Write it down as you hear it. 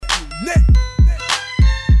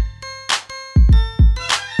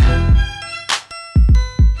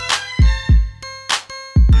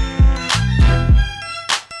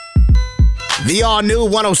The all-new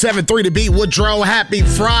 107.3 The Beat, Woodrow. Happy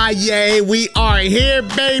Friday. We are here,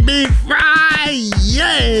 baby.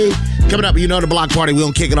 Friday. Coming up, you know the block party. We're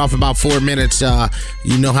going to kick it off in about 4 minutes.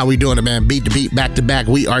 You know how we doing it, man. Beat to beat, back to back.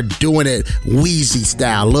 We are doing it Wrvz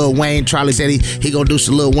style. Lil Wayne, Charlie said he going to do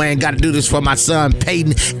some Lil Wayne. Got to do this for my son,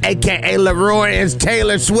 Peyton, a.k.a. Leroy. It's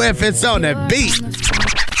Taylor Swift. It's on the beat.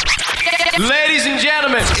 Ladies and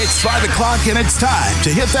gentlemen, it's 5 o'clock and it's time to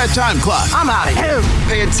hit that time clock. I'm out of here.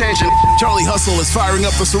 Pay attention. Charlie Hustle is firing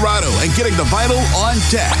up the Serato and getting the vinyl on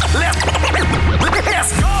deck.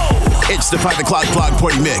 Let's go. It's the 5 o'clock block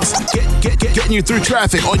party mix. Getting you through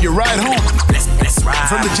traffic on your ride home. Let's ride.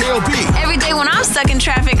 From the JOB. Every day when I'm stuck in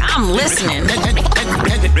traffic, I'm listening.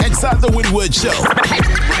 Inside the Woodwood Show.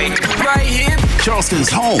 Right here. Charleston's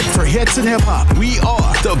home for hits and hip hop. We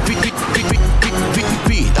are the beat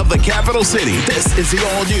of the capital city. This is the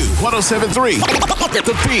all new 107.3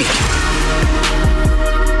 The Beat.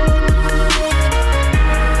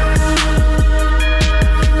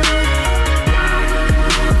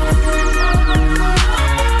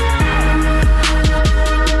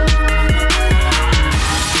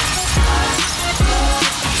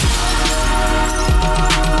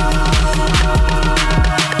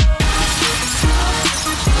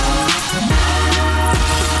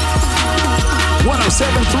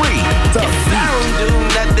 107.3 The Beat. I don't do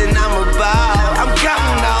nothing, I'm about. I'm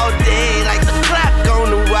counting all day like the clock on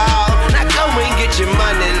the wall. Now go and get your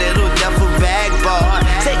money, little duffel bag boy.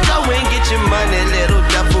 Say go and get your money, little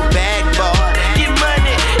duffel bag boy. Get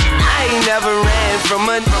money. I ain't never ran from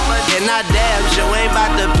money, and I damn sure ain't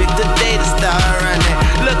about to pick the day to start running.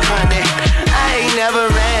 Look, honey, I ain't never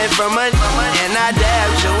ran from money, and I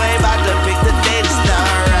damn sure ain't about to pick the day to start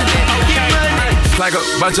running. Get money. Like a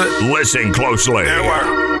bunch of listen closely.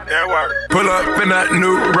 Pull up in that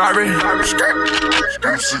new Rari.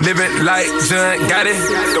 Living like John got it.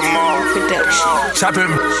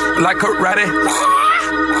 Chopping like a ratty.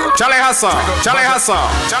 Charlie Hustle.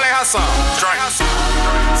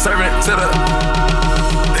 Serving to the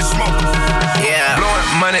blowing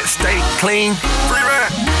money, stay clean.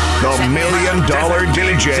 The $1 Million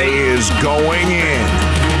DJ is going in.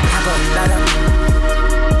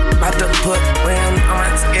 About to put rim on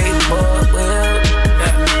my skateboard wheel.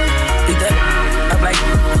 Yeah. Beat that up like,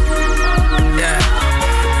 yeah.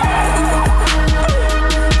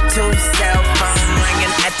 2 cell phones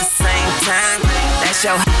ringing at the same time. That's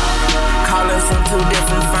your callers from 2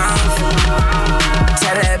 different phones.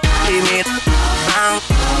 Tell that leave me alone.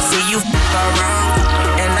 See you around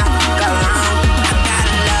and I alone. I got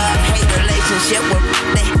a love-hate relationship with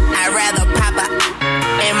me. I'd rather pop a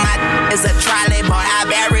and my is a trolley, boy, I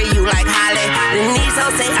bury you like Holly. The knees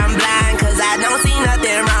don't say I'm blind, cause I don't see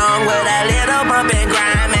nothing wrong with a little bump and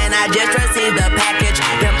grime. And I just received the package,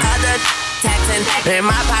 them other taxing, and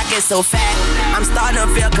my pocket's so fat, I'm starting to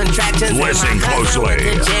feel contractions. Listen closely.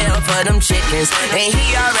 Went to jail for them chickens, and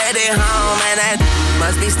he already home, and that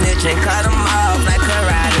must be snitching, cut him off like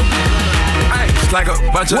karate. Like a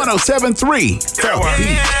bunch of 107.3 The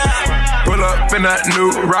Beat. Pull up in that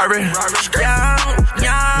new Rari.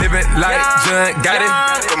 Living like John got it.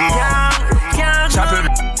 Chopping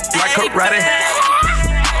like a ratty.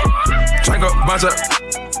 Drink a bunch of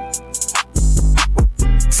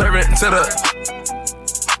serving to the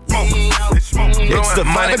It's the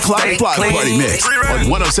 5 o'clock block party mix on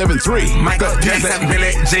 107.3 Michael Jackson,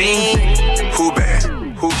 Billie Jean. Who bad?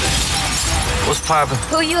 What's poppin'?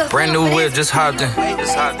 Brand new whip, just hopped in.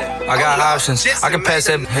 I got options. I can pass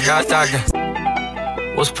that. I got doctor.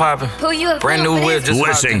 What's poppin'? Brand new whip, just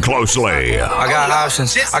hopped in. Listen closely. I got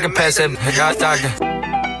options. I can pass that. I got doctor.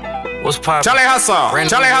 What's poppin'? Charlie Hustle. I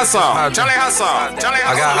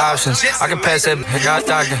got options. I can pass that. I got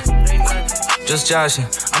doctor. Just joshing.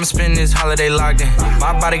 I'ma spend this holiday locked in.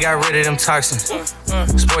 My body got rid of them toxins.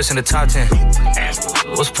 Sports in the top 10.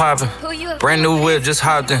 What's poppin'? Brand new whip, just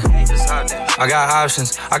hopped in. I got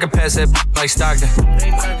options. I can pass that like Stockton.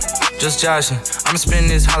 Just joshing. I'ma spend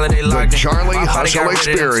this holiday locked in. The Charlie Hustle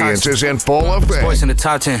experience is in full effect. Sports in the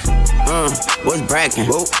top 10. What's brackin'?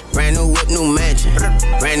 Brand new whip, new mansion.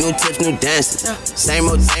 Brand new tips, new dances. Same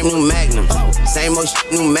old, same new magnums. Same old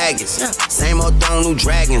new maggots. Same old throne, new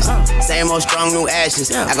dragons. Same old strong, new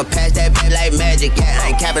ashes. I can pass that bed like magic. Yeah, I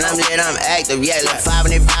ain't capping, I'm lit, I'm active. Yeah, look 5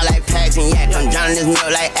 and they buy like packs and yeah, come Counting this milk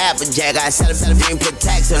like Applejack. I sell a dream, put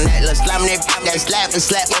tax on that. Let's slam that slap and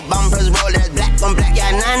slap. Obama press roll, that's black on black.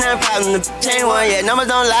 Yeah, 99 problems. The chain one, yeah. Numbers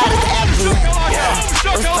don't lie, it's the aftermath.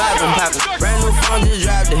 Yeah, what's poppin'? Brand new phone, just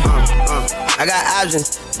dropped it. I got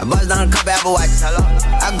options. I bust down a couple Apple Watches. Hello?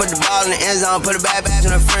 I can put the ball in the end zone, put a bad back in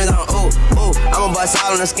the friend zone. Ooh, I'ma bust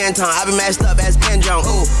all in the skin tone. I be mashed up as Ken Jong.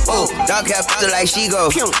 Ooh, dark hair fucker like she go.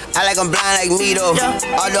 I like I'm blind like me though.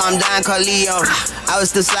 Although I'm dying called Leo. I was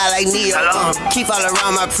still slide like Neo. Keep all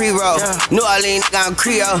around my pre-roll. New Orleans, I'm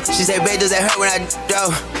Creole. She say, babe, does that hurt when I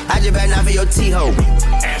do? I just better not for your T-ho.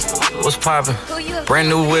 What's poppin'? Brand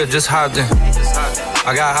new whip, just hopped in.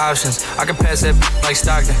 I got options. I can pass that like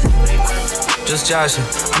Stockton. Just joshing.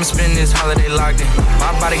 I'ma spend this holiday locked in.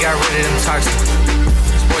 My body got rid of them toxins.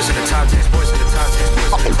 Sports in the top 10. Sports in the top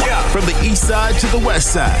 10. Yeah. From the east side to the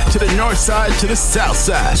west side, to the north side to the south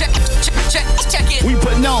side. Check it. We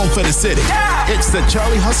putting on for the city. Yeah. It's the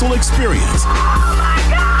Charlie Hustle Experience.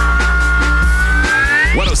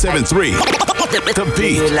 107.3. The Beat. Do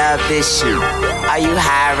you love this shit? Are you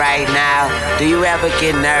high right now? Do you ever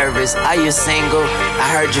get nervous? Are you single? I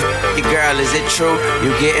heard your girl, is it true?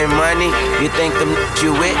 You getting money? You think the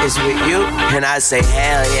you with is with you? And I say,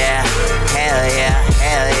 hell yeah, hell yeah,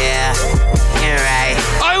 hell yeah. You're right.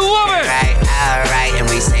 I love it! Right, alright. And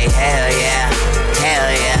we say, hell yeah,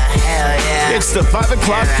 hell yeah, hell yeah. It's the 5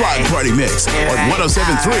 o'clock block party mix on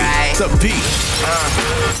 107.3 The Beat.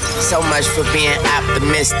 So much for being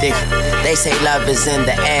optimistic. They say love is in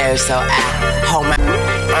the air, so I hold my.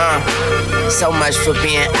 So much for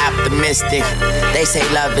being optimistic. They say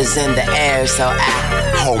love is in the air, so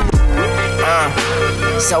I hold.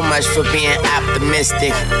 So much for being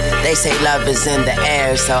optimistic. They say love is in the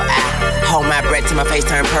air, so I hold my breath till my face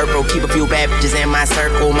turn purple. Keep a few bad bitches in my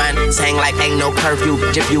circle. Mine hang like ain't no curfew.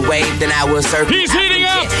 If you wave, then I will circle. He's heating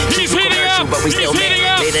up. He's heating up. But we still met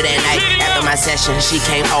later that night. After my session, she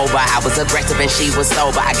came over. I was aggressive and she was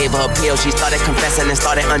sober. I gave her a pill. She started confessing and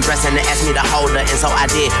started undressing and asked me to hold her, and so I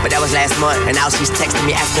did. But that was last month, and now she's texting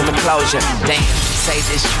me asking for closure. Damn, say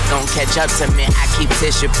this shit gon' catch up to me. I keep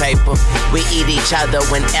tissue paper. We eat each other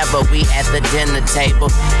whenever we at the dinner table.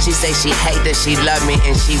 She say she hate that she love me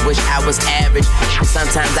and she wish I was average.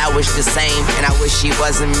 Sometimes I wish the same and I wish she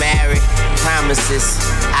wasn't married. Promises,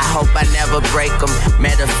 I hope I never break them.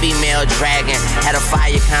 Met a female dragon, had a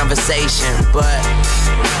fire conversation, but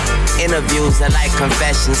interviews are like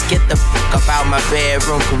confessions. Get the fuck up out my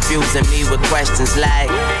bedroom, confusing me with questions like,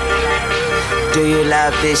 do you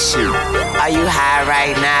love this shit? Are you high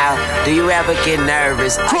right now? Do you ever get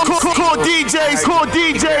nervous? Call DJs.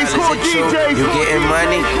 You getting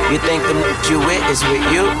money? You think the you with is with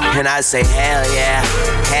you? And I say, hell yeah,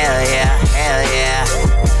 hell yeah, hell yeah.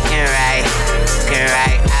 You're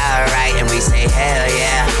right, alright. And we say, hell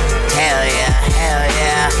yeah, hell yeah, hell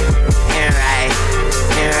yeah. You're right,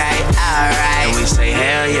 alright. And we say,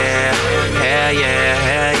 hell yeah, hell yeah,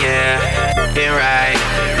 hell yeah. You're right,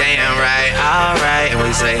 damn right, alright. And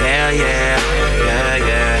we say, hell yeah, yeah,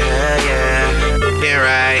 yeah, hell yeah. You're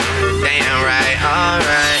right, damn right,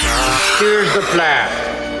 alright. Here's the plan.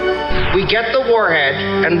 We get the warhead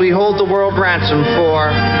and we hold the world ransom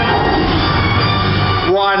for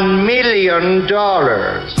 $1 million.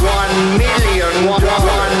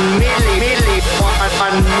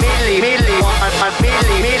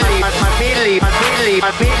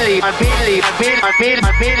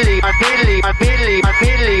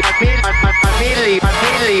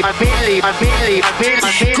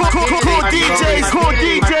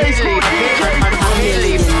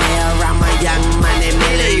 I'm a young money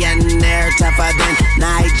millionaire, tougher than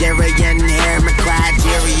Nigerian hair. My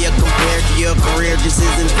criteria compared to your career just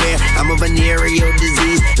isn't fair. I'm a venereal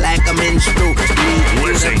disease, like a menstrual bleed.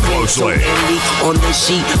 Listen closely. On the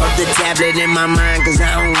sheet of the tablet in my mind, cause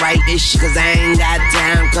I don't write this shit, cause I ain't got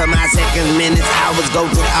time. Cause my seconds, minutes, hours go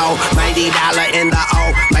to the almighty dollar and the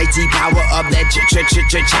almighty power of that chopper.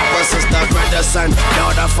 Sister, brother, son,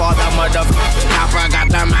 daughter, father, mother, copper. Got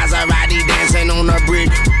the Maserati dancing on the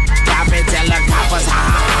bridge. Pop it, tell the coppers, ha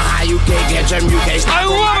ha ha, you can't catch them, you can't stop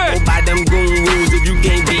them. I go by them goon rules, if you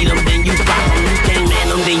can't beat them, then you pop them. You can't man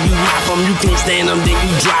them, then you hop them. You can't stand them, then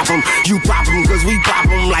you drop them. You pop them, cause we pop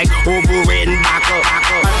them like over red and vodka.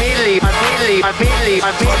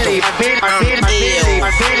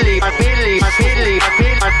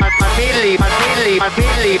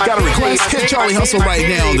 Got a request? Hit Charlie Hustle right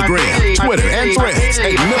now on the gram, Twitter, and Threads.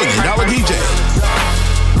 $8 million DJ.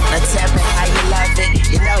 Let's tell me how you love it.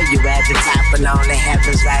 You know you at the top and only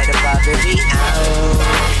happens right above it. We own.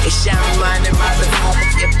 It's your money,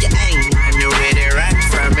 motherfucker. If you ain't running with it, run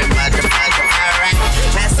from it, motherfucker. Alright.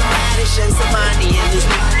 Now somebody show some money in this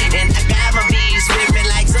beat. And I got my bees with me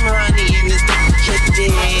like some honey in this beat.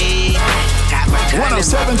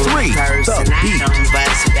 person. I don't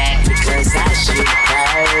bust back because I shoot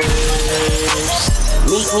first.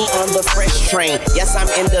 Meet me on the fresh train. Yes, I'm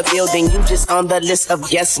in the building. You just on the list of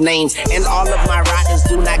guest names. And all of my riders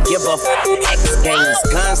do not give a X games.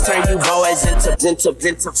 Guns turn you boys into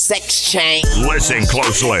sex change. Listen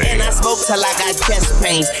closely. And I smoke till I got chest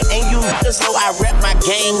pains. And you just know I rep my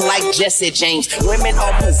game like Jesse James. Women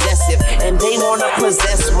are possessive and they wanna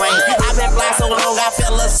possess rain. I've been flying so long I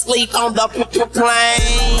fell asleep on the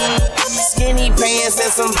plane. Skinny pants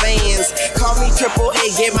and some Vans. Call me Triple A,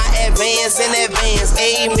 get my advance in advance.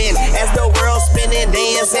 Amen. As the world spinning,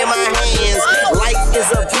 dance in my hands. Life is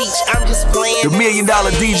a beach, I'm just playing. The $1 million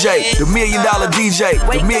DJ, the $1 million DJ,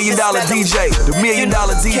 the $1 million DJ, the $1 million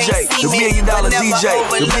DJ, the $1 million DJ,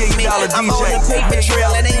 the $1 million DJ. I'm on the paper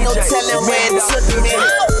trail and ain't no telling where it took me.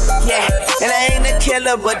 Yeah, and I ain't a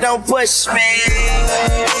killer, but don't push me.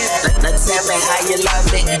 Let's tell me how you love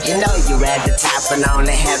it. You know you at the top and on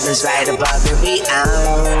the heavens right above it. We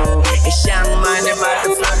on. It's young money,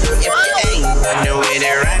 motherfucker. If you ain't running with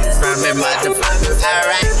it, run from it, motherfucker.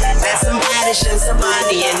 Alright, now somebody show some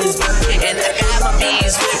money in this book. And I got my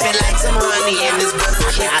bees whipping like some honey in this book.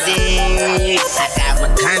 I got my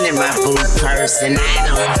gun in my boot purse and I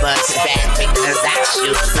don't bust back because I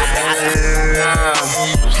shoot fire.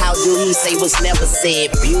 How do he say what's never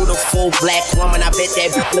said? Beautiful black woman, I bet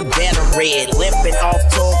that look better red. Limping off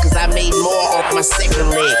tour cause I made more off my second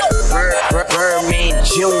leg. Birdman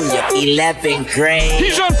Jr., 11th grade.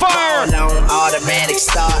 He's on fire! On automatic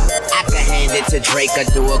start. I can hand it to Drake or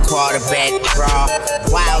do a quarterback draw.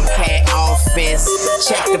 Wildcat offense.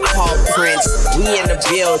 Check the paw prints. We in the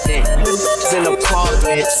building. In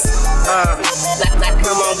apartments. Now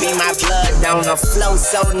come on, be my blood donor. Flow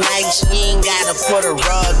so nice, you ain't gotta put a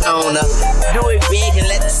rug on her. Do it big and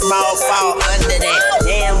let the small fall under that.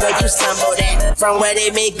 Damn, where you stumble that? From where they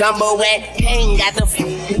make gumbo at. Ain't got the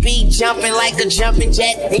beat jumping like a jumping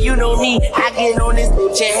jack. And you know me, I get on this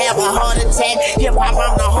bitch and have a heart attack. Hip hop,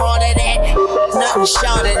 I'm the heart of that. Nothing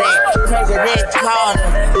short of that. President Carter,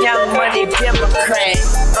 Young Money Democrat.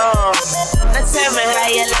 Now tell me how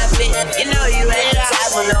you love it. You know you ain't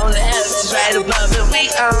traveling on the heavens right above it. We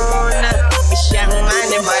on. It's Young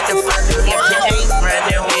Money, motherfucker. If you ain't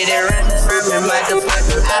running with it, run from it,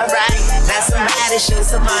 motherfucker. Alright, now somebody show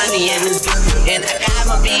some money in this bitch. And I got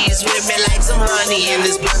my bees with me like some honey in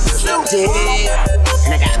this bitch.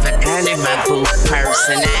 And I got my gun in my boot purse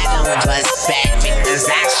and I don't bust back because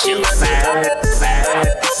I shoot fire.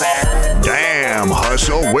 Damn,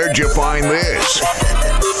 Hustle, where'd you find this? I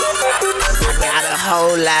got a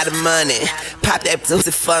whole lot of money. Pop that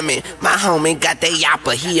pussy for me. My homie got that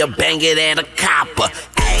yapper. He'll bang it at a copper.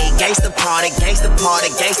 Ayy, gangsta party, gangsta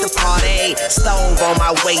party, gangsta party. Stove on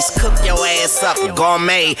my waist, cook your ass up,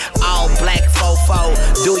 gourmet. All black fofo,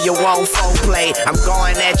 do you want foreplay? I'm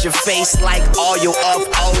going at your face like oil of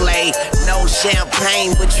Olay. No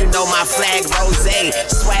champagne, but you know my flag rosé.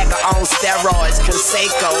 Swagger on steroids,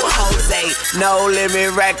 Conseco, Jose. No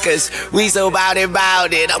Limit Records, we so bout it.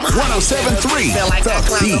 I'm 107.3, feel like The I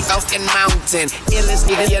climbed a Beat. fucking mountain. Illest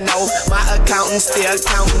nigga, you know, my accountant still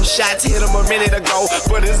counting shots. Hit him a minute ago,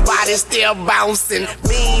 but his body still bouncing.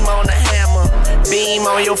 Beam on the hammer, beam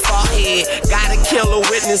on your forehead. Gotta kill the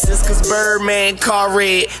witnesses, cause Birdman car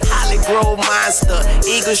red. Holly Grove monster,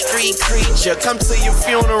 Eagle Street creature. Come to your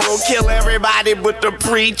funeral, kill everybody but the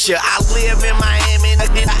preacher. I live in Miami,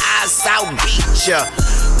 in the South Beach.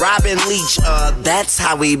 Robin Leach, that's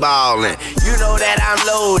how we ballin'. You know that I'm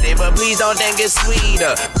loaded, but please don't think it's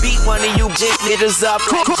sweeter. Beat one of you niggas up.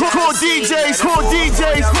 Cool DJs.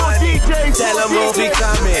 Tell them we'll be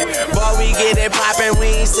coming. Boy, we get it poppin',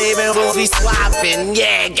 we ain't saving, we'll be swapping.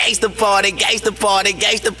 Yeah, gangsta party.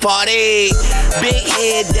 Big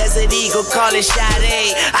head, Desert Eagle, call it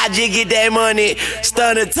Sade. I just get that money.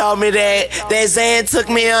 Stunner told me that. That Zan took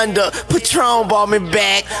me under. Patron brought me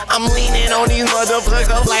back. I'm leaning on these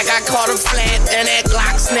motherfuckers like I caught a flat. And that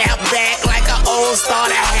Glock snap back like an old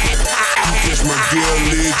starter hat. Catch my girl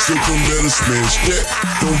legs, so don't let her smash that.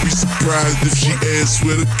 Don't be surprised if she asks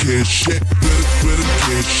where the cash at. Where the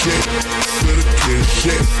cash at? Where the cash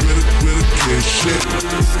at? Where the cash at?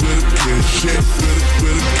 Where the cash at?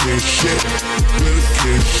 Where the cash at? Where the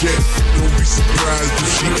cash at? Don't be surprised if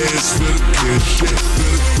she asks where the cash at.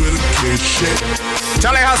 Where the cash at?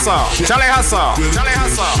 Charlie Hustle. Where the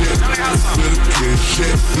cash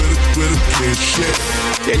at? Where the cash at?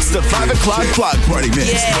 It's the 5 o'clock block party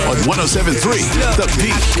mix on 107.3 The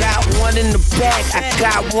Beat. I got one in the back, I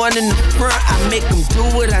got one in the front. I make them do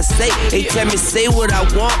what I say. They tell me say what I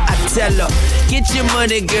want, I tell her get your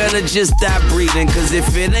money, girl, or just stop breathing. Cause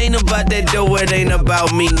if it ain't about that dough, it ain't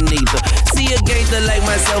about me neither. See a gang gangster like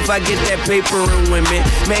myself, I get that paper and women.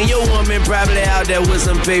 Man, your woman probably out there with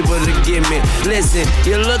some paper to give me. Listen,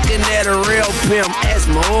 you're looking at a real pimp, ask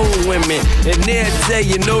my own women. And they'll tell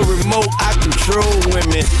you no remote, I control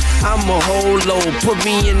women. I'm a whole load, put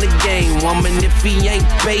me in the game, woman. If he ain't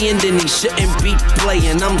paying, then he shouldn't be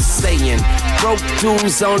playing. I'm saying, broke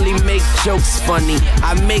dudes only make jokes funny.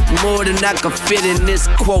 I make more than I can fit in this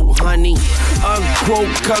quote, honey. Unquote,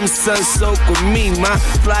 come sun soak with me, ma.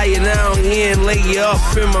 Fly you down here and lay you up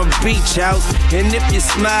in my beach house. And if you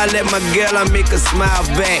smile at my girl, I make her smile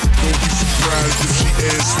back. Don't be surprised if she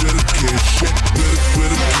asks where the cash at, where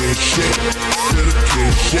the cash at, where the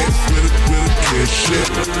cash at, where the cash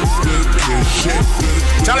at, where the cash at.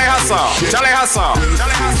 Charlie Hustle, Charlie Hustle,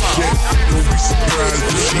 Charlie Hustle. Don't be surprised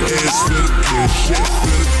if she asks where the cash at,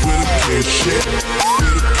 where the cash at,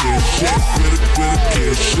 where the cash at, where the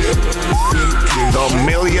cash at, where the cash at. The $1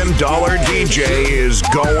 Million DJ is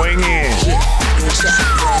going in.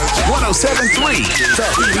 107.3 The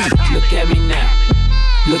Beat. Look at me now.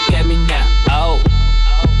 Look at me now. Oh.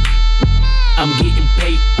 I'm getting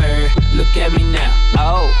paper. Look at me now.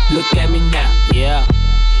 Oh. Look at me now. Yeah.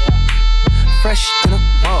 Fresh to the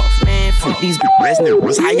off, man, from these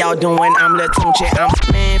Wrvz. How y'all doing? I'm Latunche. I'm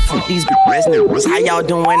man from these Wrvz. How y'all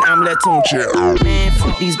doing? I'm Latunche. Man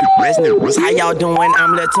from these Wrvz. How y'all doing?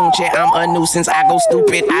 I'm Latunche. I'm a nuisance. I go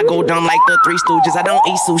stupid. I go dumb like the Three Stooges. I don't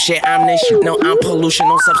eat sushi. I'm the shit. No, I'm pollution.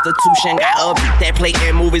 No substitution. Got a beat that play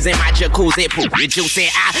in movies in my jacuzzi. Poop with juice.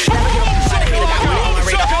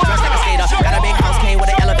 I got a big house, came with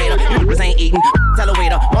an elevator. Niggas ain't eating. Tell a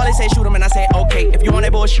waiter. Molly said shoot him and I said okay. If you want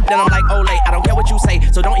that bullshit, then I'm like Olay. I don't care what you say,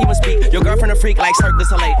 so don't even speak. Your girlfriend a freak like Cirque du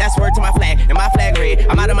Soleil. That's word to my flag, and my flag red.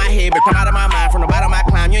 I'm out of my head, but I'm out of my mind. From the bottom I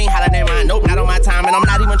climb, you ain't hotter than mine. Nope, not on my time, and I'm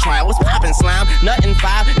not even trying. What's poppin', slime? Nothing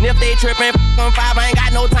 5. And if they trippin', on 5, I ain't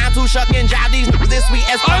got no time to shuck and jive. These niggas this sweet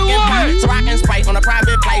as fucking pie. So rockin' Sprite on a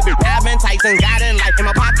private flight. I've Tyson, got in life, and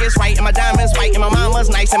my pockets right, and my diamonds white, and my mama's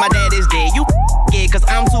nice, and my dad is dead. You yeah, cause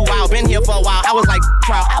I'm too wild, been here for a while. I was like,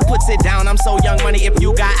 trial, I puts it down. I'm so young money, if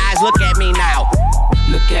you got eyes, look at me now.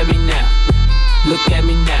 Look at me now. Look at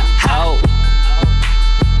me now. Oh.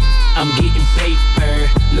 I'm getting paper.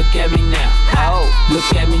 Look at me now. Oh.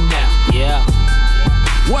 Look at me now. Yeah.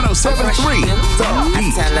 107.3 The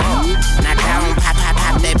Beat. Now down, pop,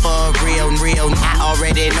 that bug real. I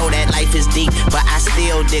already know that life is deep, but I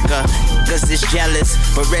still dig her. Cause it's jealous,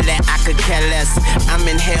 but really I could care less. I'm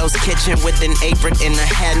in Hell's Kitchen with an apron and a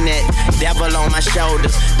hairnet. Devil on my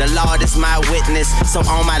shoulders, the Lord is my witness. So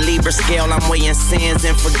on my Libra scale, I'm weighing sins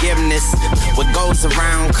and forgiveness. What goes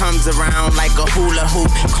around comes around like a hula hoop.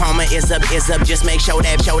 Karma is up, just make sure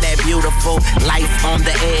that beautiful life on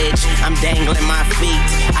the edge. I'm dangling my feet.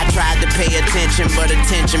 I tried to pay attention, but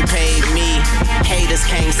attention paid me. Haters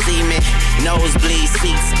can't see me, nosebleed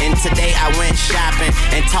seats. And today I went shopping,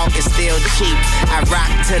 and talk is still cheap. I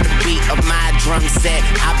rock to the beat of my drum set.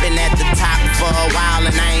 I've been at the top for a while,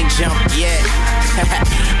 and I ain't jumped yet.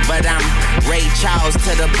 But I'm Ray Charles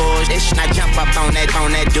to the bullshit. I jump up on that,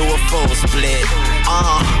 do a full split.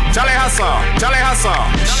 Charlie Hustle.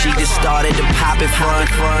 She just started to pop it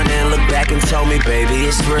front, and look back and told me, baby,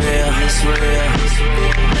 it's real.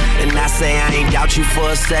 And I say I ain't doubt you for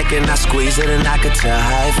a second. I squeeze it and I could tell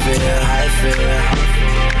how it feel.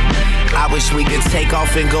 I wish we could take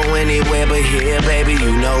off and go anywhere but here, baby,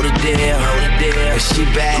 you know the deal. She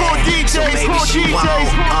bad, so maybe she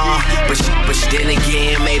won't. But then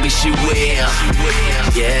again, maybe she will.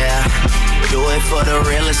 Yeah. Do it for the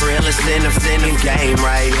realest in the game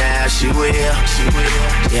right now. She will.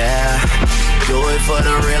 Yeah. Do it for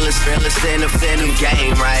the realest in the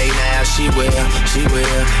game right now. She will.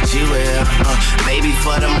 Maybe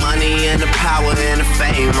for the money and the power and the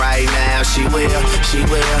fame right now. She will.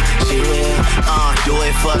 Do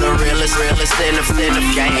it for the realest in the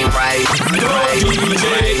game right now. Go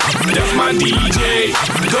DJ, that's my DJ.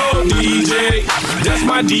 Go DJ, that's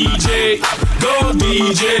my DJ. Go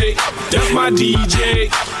DJ, that's my DJ.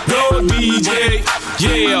 Go DJ,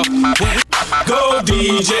 yeah. Go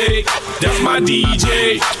DJ, that's my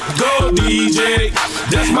DJ. Go DJ,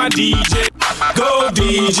 that's my DJ. Go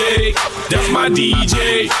DJ, that's my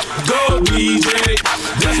DJ. Go DJ,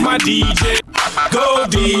 that's my DJ. Go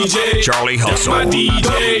DJ, Charlie Hustle. That's my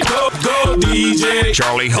DJ. Go DJ,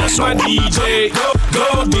 Charlie Hustle. That's my DJ.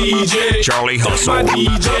 Go DJ, Charlie Hustle. That's my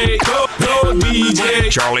DJ. Go DJ,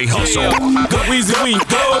 Charlie Hustle. Go Wrvz, we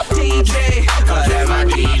go DJ, cause that's my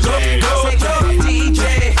DJ. Go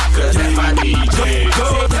DJ, cause that's my DJ. Go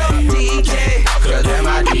DJ, cause that's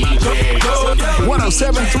my DJ.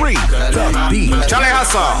 107.3 The Beat. Charlie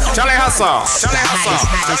Hustle. Charlie Hustle. Charlie Hustle.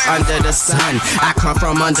 Under the sun, I come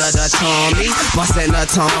from under the Tommy. Bustin' a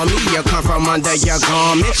Tommy, you come from under your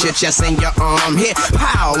garment. Your chest and your arm hit.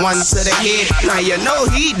 Pow, one to the head. Now you know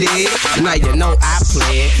he did. Now you know I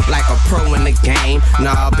played like a pro in the game.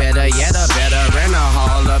 Nah, better yet, a veteran, a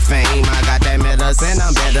Hall of Fame. I got that medicine,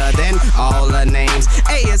 I'm better than all the names.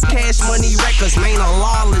 Hey, it's Cash Money Records, man, a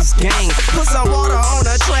lawless gang. Put some water on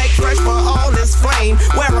the track, fresh for all this flame.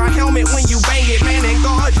 Wear a helmet when you bang it, man, and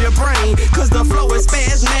guard your brain. Cause the flow is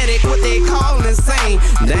spasmodic, what they call insane.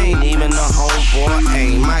 They ain't even a homeboy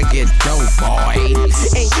aim, I get dope, boy.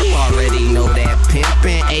 And you already know that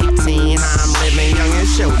pimpin'. 18, I'm living young and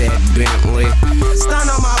show that Bentley. Stun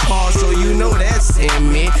on my paw, so you know that's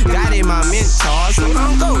in me. Got in my mentor, so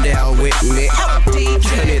don't go down with me. Up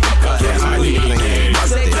DJ, cause that's my DJ.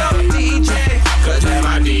 Say up DJ, cause that's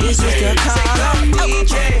my DJ. This is the call up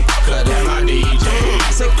DJ, cause that's my DJ.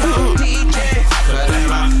 Say up DJ, cause that's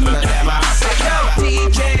my. Say up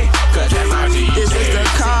DJ, cause that's my DJ. This is the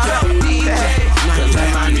call up DJ, cause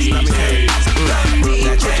that's my DJ. Now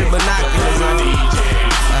get your binoculars on.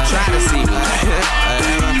 Try to see me.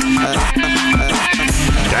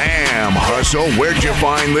 Damn, Hustle, where'd you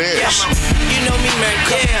find this? You know me, man.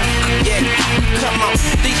 Yeah. Come on.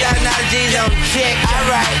 The y'all G's on check.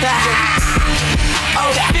 Alright.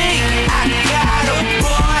 Oh, big. I got a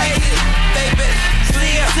boy. Baby,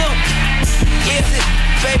 slim. Is it,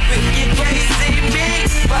 baby? You can't see me,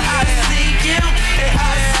 but I see you. And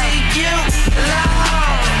I see you.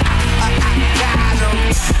 Lord. I got him.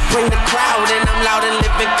 Bring the crowd and I'm loud and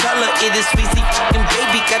live in color. It is sweet, fucking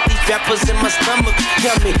baby. Got these rappers in my stomach.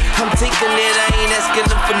 Yummy, I'm taking it. I ain't asking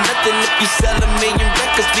them for nothing. If you sell $1 million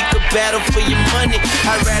records, we could battle for your money.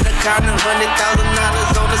 I'd rather count $100,000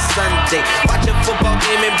 on a Sunday. Watch a football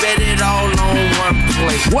game and bet it all on one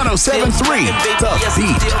play. 107.3 The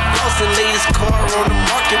Beat. Still flossing, latest car on the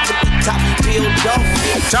market with the top peeled off.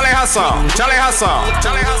 Charlie Hustle. Charlie Hustle.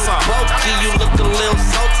 Charlie Hustle. Bulky, you look a little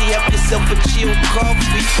salty. Have yourself a chill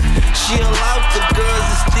coffee. Chill out, the girls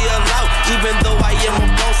are still out. Even though I am a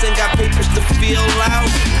boss and got papers to fill out.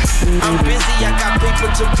 I'm busy, I got paper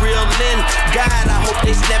to reel in. God, I hope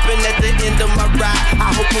they snapping at the end of my ride. I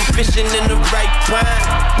hope I'm fishing in the right pond.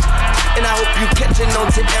 And I hope you catching on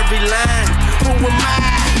to every line. Who am I?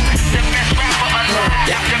 The best rapper alive.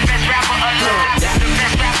 Yeah. The best rapper alive. Yeah. The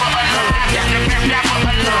best rapper alive. Yeah. The best rapper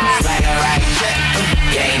alive. Swagger right, check,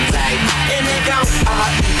 game tight. And it go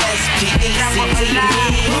R-E-S-P-E-C-T. The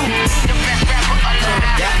best rapper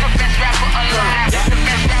alive. Yeah. The best rapper alive. Yeah. The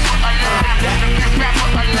best rapper alive. Yeah. The best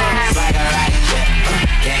rapper alive. Swagger right, check,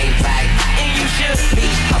 game tight. And you should be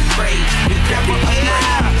afraid. We rapper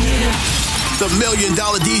alive. The $1 Million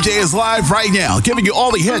DJ is live right now, giving you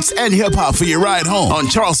all the hits and hip-hop for your ride home on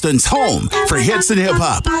Charleston's home for hits and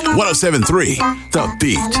hip-hop. 107.3 The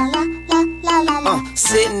Beat.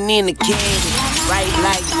 Sitting in the candy, right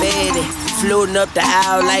like Betty. Floating up the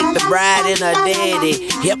aisle like the bride and her daddy.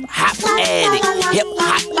 Hip-hop addict.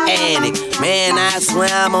 Man, I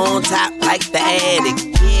swear I'm on top like the addict.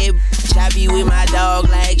 Yeah, choppy with my dog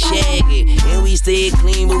like Shaggy. And we stay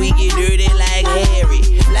clean, but we get dirty like Harry.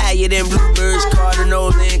 Flyer than bluebirds,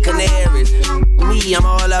 cardinals, and canaries. Me, I'm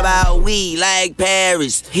all about we like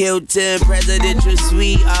Paris. Hilton, presidential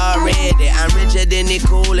suite already. I'm richer than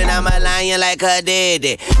Nicole and I'm a lion like her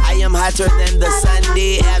daddy. I am hotter than the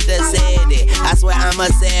Sunday after Saturday. I swear I'm a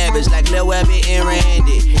savage like Lil Webby and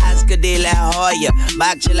Randy. Oscar de la Hoya,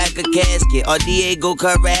 box you like a casket. Or Diego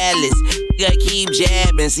Corrales. I keep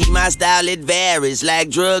jabbing, see my style it varies like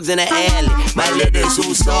drugs in the alley. My letters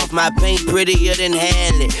so soft, my paint prettier than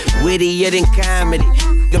Halle. Wittier than comedy,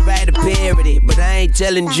 can write a parody, but I ain't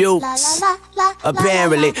telling jokes.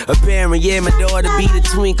 Apparently, yeah, my daughter be the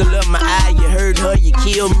twinkle of my eye. You heard her, you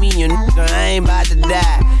killed me, and I ain't about to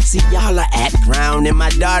die. See, y'all are at ground, and my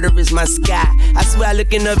daughter is my sky. I swear I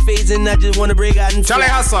look in her face, and I just wanna break out and Charlie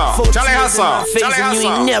Hustle. Charlie Hustle. Face, and you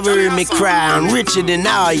ain't never heard me cry. I'm richer than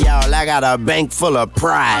all y'all. I got a bank full of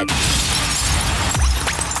pride.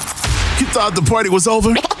 You thought the party was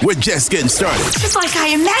over? We're just getting started. Just like I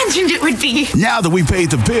imagined it would be. Now that we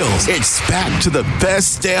paid the bills, it's back to the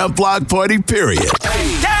best damn block party, period.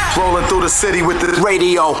 Rolling through the city with the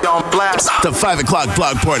radio on blast. The 5 o'clock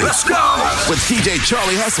block party. Let's go. With DJ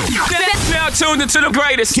Charlie Hustle. Now tuned into the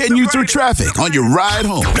greatest. Getting you through traffic on your ride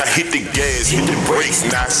home. Now hit the gas, hit the brakes,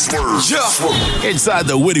 not swerve. Yeah. Inside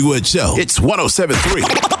the Wittywood Show, it's 107.3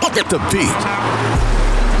 The Beat.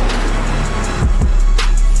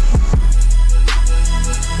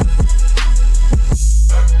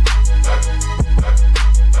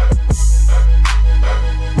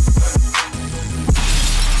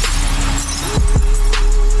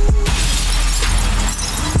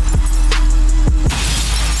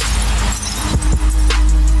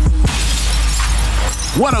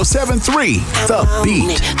 107.3 The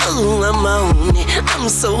Beat. Ooh, I'm on it. I'm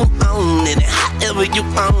so on it. However you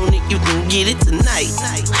own it, you can get it tonight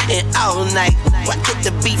and all night. Why get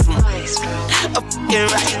the beat from a fucking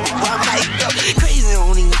right? Why might go crazy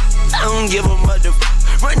on it? I don't give a mother.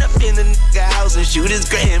 Run up in the nigga house and shoot his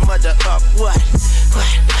grandmother up. What?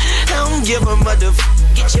 I don't give a mother.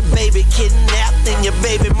 Get your baby kidnapped and your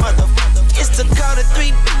baby mother. It's the call to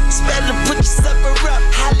 3. Better put your supper up.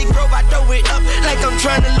 Holly Grove, I throw it up like I'm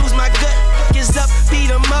trying to lose my gut. Gets up,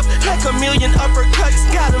 beat 'em up like a million uppercuts.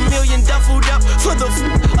 Got a million duffled up for the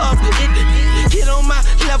of it. Get on my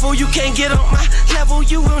level, you can't get on my level.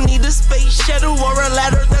 You will need a space shuttle or a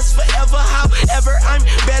ladder that's forever. However, I'm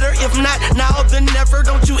better. If not now, then never.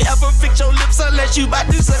 Don't you ever fix your lips unless you about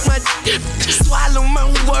to suck my dick. Swallow my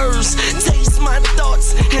words, taste my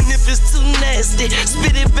thoughts, and if it's too nasty,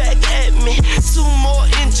 spit it back at me. 2 more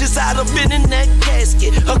inches, I'd have been in that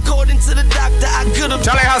casket. According to the doctor, I could have.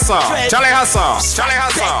 Charlie Hustle.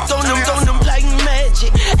 Throw them like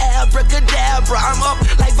magic. Abracadabra, I'm up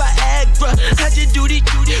like Viagra. I just do the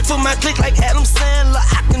for my click like Adam Sandler.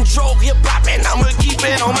 I control hip hop and I'ma keep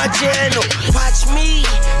it on my channel. Watch me,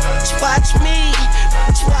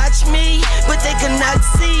 but they cannot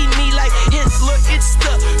see me like Hitler. It's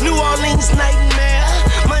the New Orleans nightmare.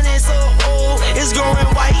 Money so old, it's growing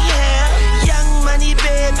white hair. Young money,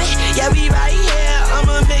 baby, yeah, we right here.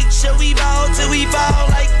 I'ma make sure we ball till we ball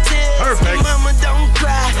like this. Perfect. Mama, don't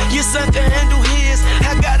cry, your son can handle his.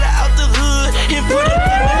 I got her out the hood and put her in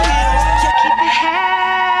the hills. Keep your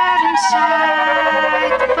head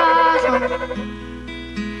inside the bottle,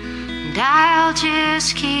 and I'll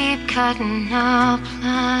just keep cutting up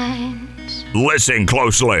lines. Listen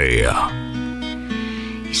closely.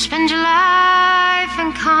 You spend your life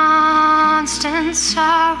in constant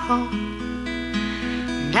sorrow,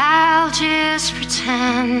 and I'll just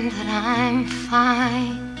pretend that I'm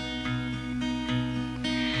fine.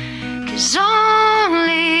 'Cause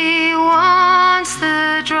only once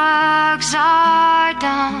the drugs are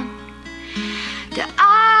done do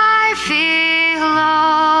I feel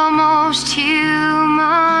almost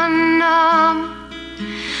human numb.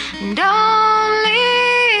 And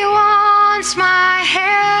only once my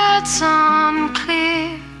head's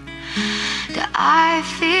unclear do I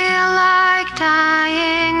feel like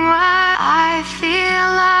dying. I feel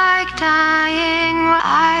like dying.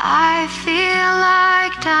 I feel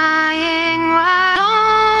like dying.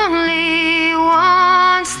 Only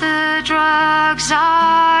once the drugs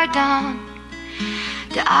are done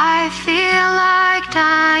do I feel like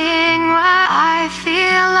dying. I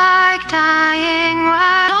feel like dying.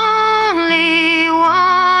 Only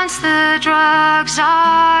once the drugs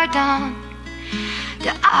are done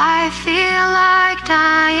do I feel like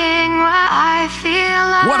dying. I feel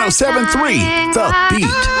like 107.3 The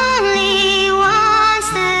Beat. Only once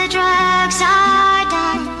the drugs are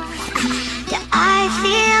done do I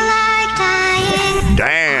feel like dying.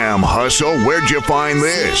 Damn, Hustle, where'd you find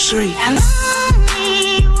this? Only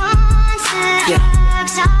once the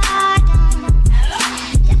drugs are done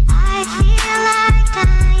do I feel like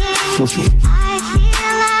dying. I feel like dying.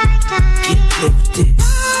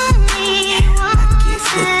 Only once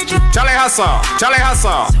the drugs Charlie Hustle.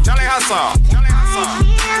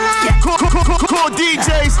 Call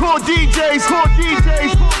DJs.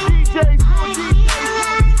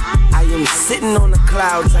 I am sitting on the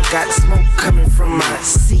clouds, I got smoke coming from my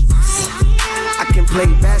seats. I can play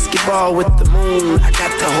basketball with the moon, I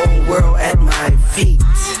got the whole world at my feet.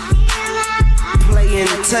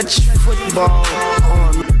 Playing touch football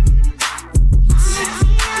on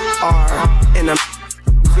or in a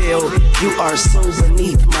field, you are so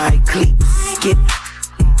beneath my cleats. Get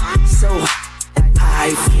so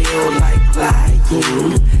I feel like lying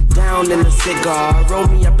down in a cigar, roll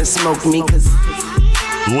me up and smoke me, 'cause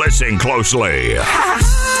Listen closely.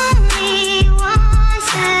 Only once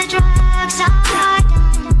the drugs are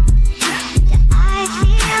done do I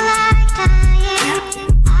feel like dying.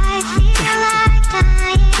 I feel like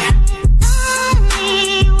dying.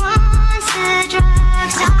 Only once the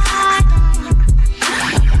drugs are done do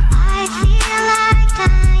I feel like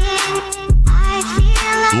dying. I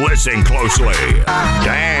feel like Listen closely.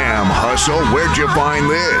 Damn, Hustle, where'd you find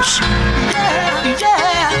this?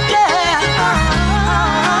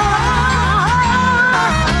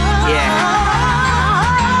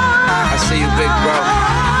 I see you, big bro.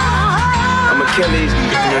 I'ma kill these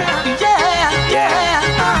niggas. Yeah.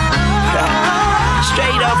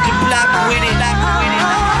 Straight off the block with it.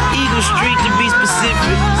 Eagle Street to be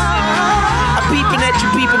specific. I'm peeping at you,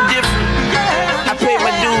 peeping different. I pay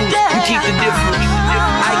my dues, you keep the difference.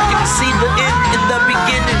 I can see the end in the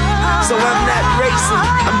beginning, so I'm not racing.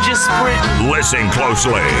 I'm just sprint. Listen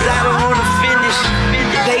closely. I don't wanna finish,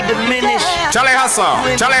 they diminish. Charlie Hustle,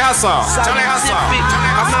 Charlie Hustle, Charlie Hustle.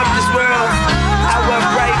 I'm out this world. I wear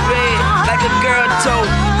bright red like a girl toe.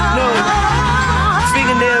 No,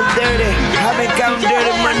 fingernails dirty. I've been counting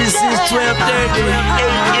dirty money since 12:30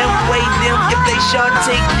 a.m. Weigh them if they short,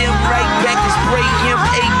 take them right back and spray him.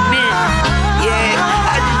 Amen. Yeah,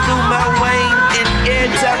 I just do my Wayne, and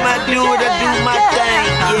every time I do it, I do my thing.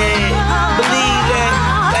 Yeah, believe that,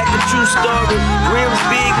 like a true story. Rims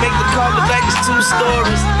big, make the car look like it's 2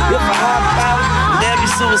 stories. If I hop out, that'd be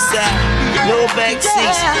suicide. No back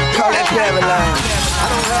seats, call that paralyzed. I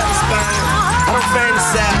don't have a spine, I don't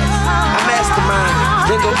fantasize. I mastermind,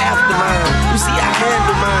 then go after mine. You see, I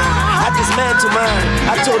handle mine, I dismantle mine.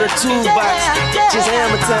 I told her toolbox, just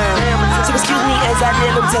hammer time. So excuse me as I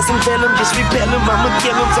nail him, test him, tell him, just repel him. I'ma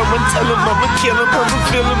kill him, someone tell him, I'ma kill him. I'ma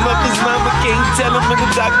fill him up, his mama can't tell him, and the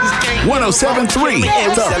doctors can't. 107.3,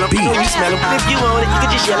 The Beat. You smell him, if you want it, you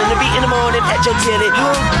can just yell in the beat in the morning at your telly.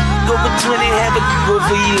 Go for 20, have it go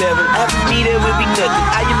for 11. After me, there will be nothing.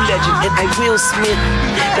 I am legend, and I will Smith.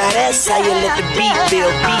 Now that's how you let the beat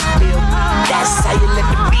build, beat build. That's how you let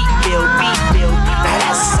the beat build, beat build. Now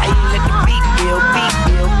that's how you let the beat build, beat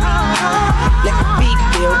build. Let the beat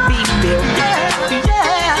build, beat build.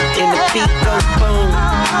 And the beat go boom,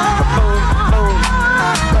 boom, boom,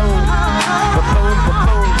 boom, boom,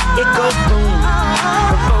 boom. It go boom,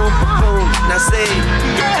 boom, boom. Now say,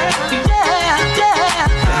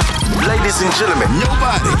 ladies and gentlemen,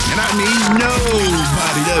 nobody, and I mean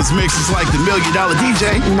nobody, does mixes like the $1 Million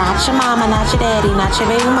DJ. Not your mama, not your daddy, not your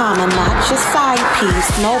baby mama, not your side piece.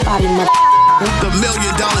 Nobody, The $1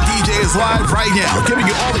 Million DJ is live right now, giving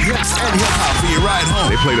you all the hits and hip hop for your ride home.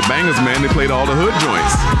 They play the bangers, man. They played all the hood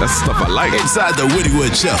joints. That's the stuff I like. Inside the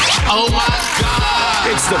Wittywood Show. Oh my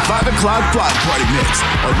God! It's the 5 o'clock block party mix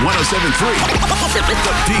on 107.3.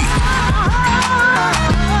 The Beat.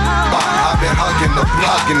 I've been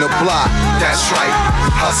hugging the block, that's right.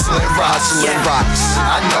 Hustling, rocks.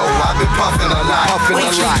 I know I've been puffing a lot. What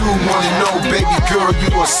you do wanna know, baby girl, you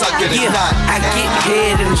gon' suck it or not? I get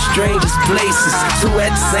head in the strangest places. 2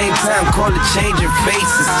 at the same time, call it changing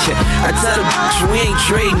faces. I tell the bitch we ain't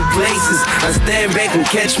trading places. I stand back and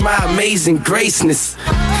catch my amazing graceness.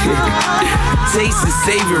 Taste is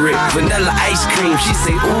savory, vanilla ice cream. She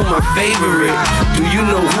say, ooh, my favorite. Do you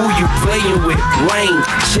know who you playing with? Wayne,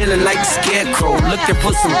 chilling like a scarecrow, looking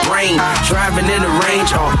for some brain. Driving in the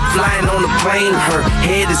range or flying on a plane. Her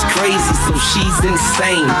head is crazy, so she's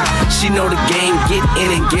insane. She know the game, get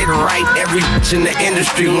in and get right. Every bitch in the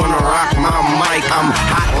industry wanna rock my mic. I'm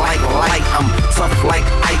hot like light, I'm tough like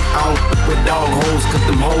Ike. I don't with dog holes, cause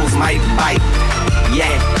them hoes might bite. Yeah,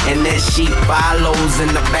 and then she follows in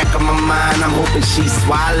the back of my mind. I'm hoping she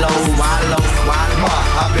swallows.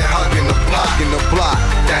 I've been hugging the block,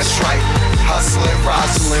 that's right. Hustling,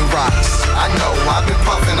 rocks. I know I've been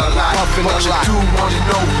puffing a lot. What you do wanna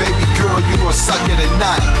know, baby girl, you gon' suck it or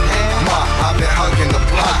not? I've been hugging the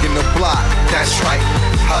block, that's right.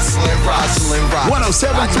 Hustling, rocks.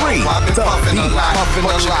 107.3, I've been The puffing a Beat. lot.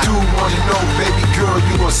 What you do wanna know, baby girl,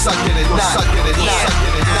 you gon' suck it or not?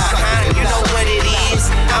 You know what it is?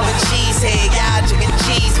 I'm a cheesehead, y'all drinking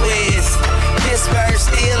cheese whiz. Pittsburgh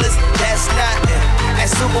Steelers, that's nothing. That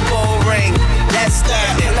Super Bowl ring, that's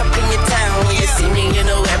nothing. Pull up in your town when you see me, you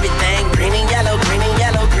know everything. Green and yellow, green and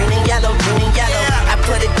yellow, green and yellow, green and yellow. I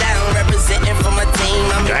put it down, representing for my team.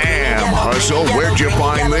 I'm Damn, Hustle, where'd you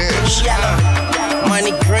find this?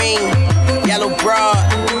 Money green, yellow broad,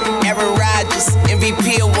 Aaron Rodgers,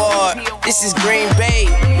 MVP award. This is Green Bay,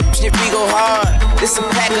 shit we go hard. This a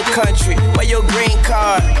pack of country, where your green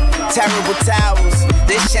card? Terrible towels,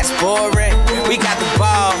 this shit's boring. We got the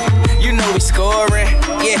ball, you know we scoring.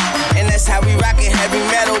 Yeah, and that's how we rockin' heavy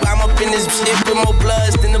metal. I'm up in this shit with more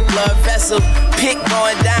bloods than the blood vessel. Pick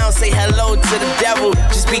going down, say hello to the devil.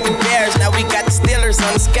 Just beat the Bears, now we got the Steelers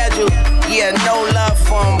on the schedule. Yeah, no love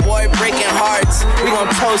for 'em, boy, breaking hearts. We gon'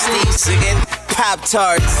 toast these again,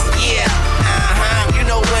 Pop-Tarts. Yeah, you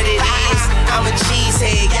know what it is. I'm a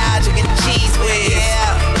cheesehead, y'all drinking cheese whiz.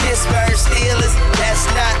 Yeah, Pittsburgh Steelers, that's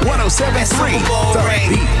nothing. 107.3, Super Bowl The ring,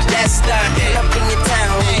 Beat. that's nothing. Up in your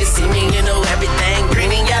town, when you see me, you know everything.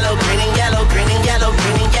 Green and yellow, green and yellow, green and yellow,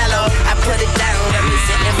 green and yellow. I put it down,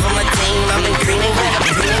 representing for my team. I'm in green and yellow,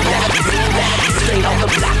 green and yellow, green and yellow. Straight on the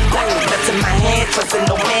block, that's in my hand, trusting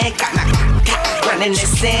no man. Got my running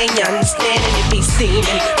this thing, you understand? And it be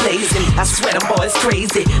steaming, blazing. I swear them boys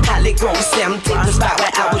crazy. Holly Grove 17, the spot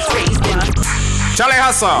where I was raised in. Charlie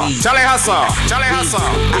Hustle, Charlie Hustle, Charlie Hustle.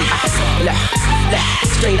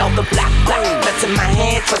 straight off the block. Nuts in my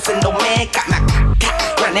hand, trusting no man. Got my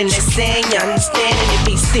running that sand, you understand? And it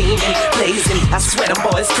be steaming, blazing. I swear them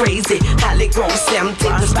boys crazy. Highly grown 17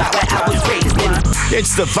 was about where I was raised in.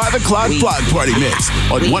 It's the 5 o'clock block party mix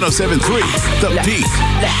on 107.3 The Beat.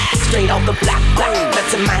 Straight off the block.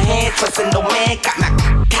 Nuts in my hand, trusting no man. Got my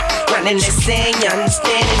running that sand, you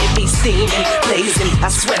understand? And it be steaming, blazing. I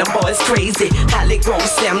swear them boys crazy. Highly grown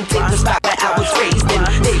 17 was about where I was raised in.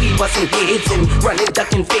 They be busting heads and running,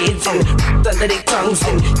 ducking feds and under their tongues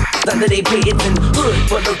and under their beds and hood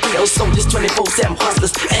for the real soldiers, 24/7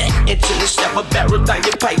 hustlers. Into the shower, barrel down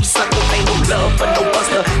your pipe, sucker. Ain't no love for no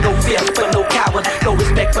buster, no fear for no coward, no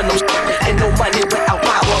respect for no and no money without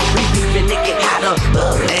power. We leaving it get hotter,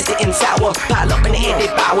 as it in sour. Pile up in the head, they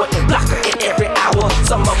power and block it every hour.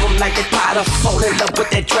 Some of them like the Potter, fall in love with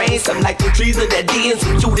that drain. Some like the trees of that D's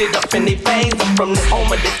and shoot it up in their veins. I'm from the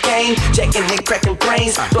home of the game, checking and cracking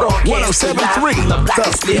brains. 107.3 The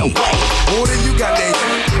Beat. What do you got there?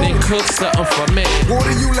 Then cook something for me. What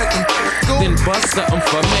do you let them go? Then bust something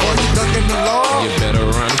for me. Boy, you ducking the law. You better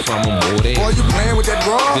run from them, Woody. Boy, you playing with that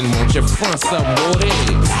raw. Then won't you front something, Woody?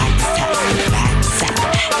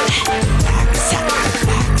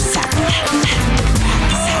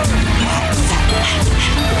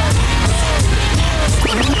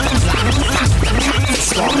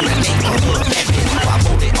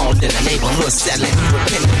 In the neighborhood selling with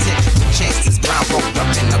penitent chances, brown roped up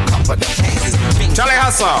in a couple of panties. Charlie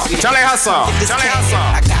Hustle, Charlie Hustle, Charlie Hustle.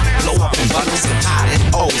 I got blow up in bundles and hot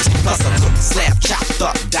and O's, plus a cook slab chopped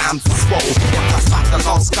up, dimes and swole. If I spot the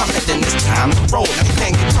lost coming, then it's time to roll. If you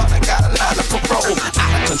can't get caught, I got a line of parole.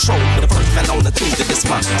 Out of control, the first fell on the Tuesday this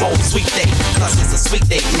month. Roll sweet day, plus it's a sweet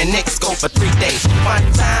day. My next go for 3 days. One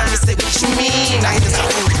time, you say what you mean? I hit this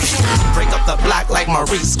break up the block like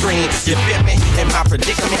Maurice Green. You feel me? In my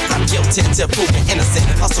predicament, I'm guilty till proven innocent.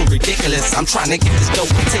 Hustle ridiculous. I'm trying to get this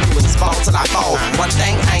dope continuous ball till I fall. One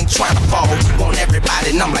thing, I ain't trying to fall. Want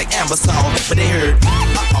everybody numb like Ambassador, but they heard,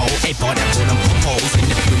 uh-oh, hey boy, that put them propose.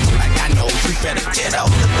 And if you know like I know, you better get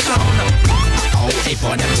out the corner. Uh-oh, hey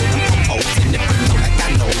boy, that put them propose. And if you know like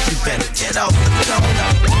I know, you better get out the corner.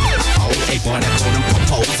 Uh-oh, hey boy, that put them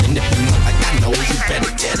propose. And if you know like I know, you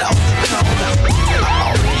better get out the corner. Uh-oh, hey boy, that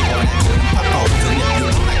put them propose. And if you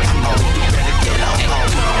know like I know, you better get out the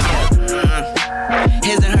corner.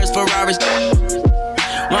 His and hers for Wrvz.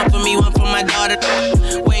 One for me, one for my daughter.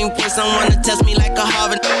 Waiting for someone to test me like a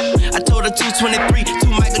Harvard. I told her 223, 2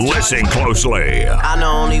 Michael Listen closely. I'm the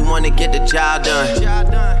only one to get the job done.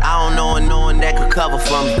 I don't know no one that could cover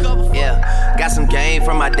for me. Yeah, got some game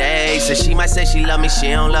from my day. So she might say she love me, she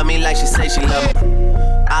don't love me like she say she love me.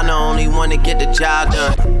 I'm the only one to get the job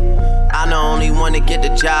done. I'm the only one to get the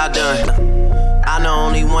job done. I'm the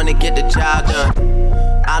only one to get the job done.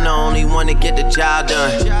 I'm the only one to get the job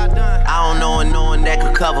done. I don't know no one that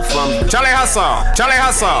could cover for me. Charlie Hustle, Charlie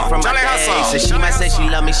Hustle, From Charlie Hustle. So she might say she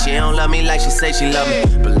love me, she don't love me like she say she love me.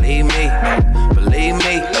 Believe me, believe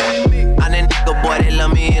me. I'm that nigga boy that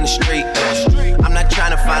love me in the street. I'm not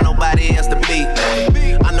trying to find nobody else to be.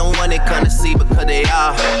 I'm the one they come to see because they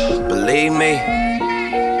are. Believe me,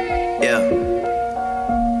 yeah.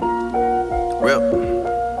 Real.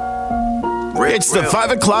 It's the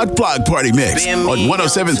 5 o'clock block party mix on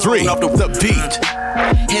 107.3 The Beat.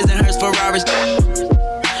 His and hers for Wrvz.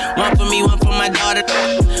 One for me, one for my daughter.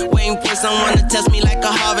 Waiting for someone to test me like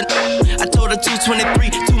a Harvard. I told her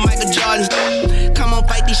 223, 2 Michael Jordans. Come on,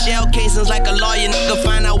 fight these shell casings like a lawyer. Nigga,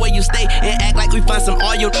 find out where you stay and act like we find some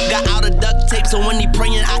oil. Got out of duct tape, so when he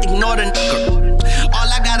praying, I ignore the nigga. All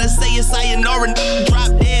I gotta say is sayonara.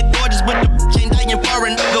 Drop dead gorgeous, but the bitch ain't dying for a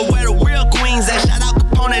nigga. Where the real queens at? Shout out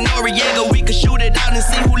Capone and Noriega. We could shoot it out and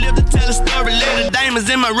see who lived to tell a story later. Diamonds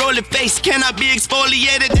in my rolling face cannot be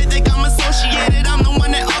exfoliated. They think I'm associated. I'm the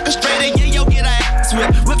one that orchestrated. Yeah, yo, get a ass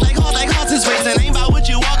whip. Whip like horses racing. Ain't about what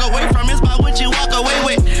you walk away from, it's about what you walk away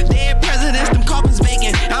with. Dead presidents, them coffins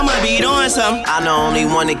vacant. I'ma be doing something. I'm the only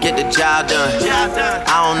one to get the job done.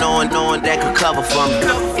 I don't know no one that could cover for me.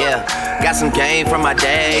 Yeah, got some game from my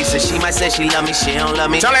day. So she might say she love me, she don't love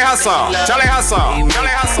me. Charlie Hustle, Charlie Hustle,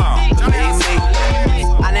 Charlie Hustle. Believe me,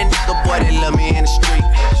 I'm that nigga boy that love me in the street.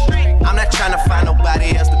 I'm not trying to find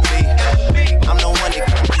nobody else to be. I'm the one that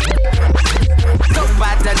go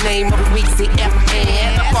by the name of Wrvz. I'm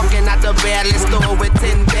fucking out the barrel store with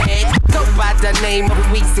 10 bags. Go by the name of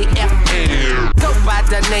Wrvz. Go by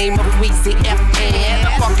the name of Wrvz. I'm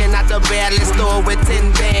fucking out the barrel store with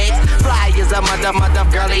 10 bags. Fly is a mother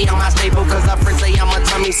girlie on my staple. Cause her friends say I'm a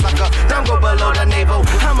tummy sucker. Don't go below the navel.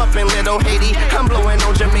 I'm up in Little Haiti. I'm blowing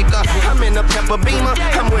on Jamaica. I'm in a pepper beamer.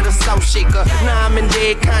 I'm with a salt shaker. Nah, I'm in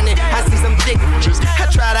dead Connie. I see some thick bitches. I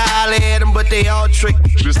try to holler at them, but but they all trick.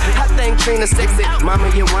 I think Trina sexy, mama,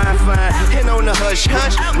 your wine fine. And on the hush,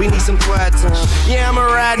 hush, we need some quiet time. Yeah, I'm a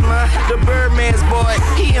ride man, the Birdman's boy.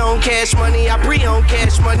 He on cash money, I pre-on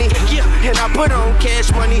cash money. Yeah, and I put on cash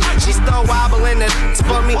money. She start wobbling that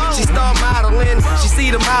for me. She start modeling. She see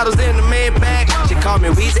the models in the Maybach. She call me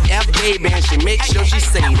Wrvz F baby, and she make sure she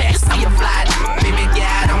say that. See a fly, baby,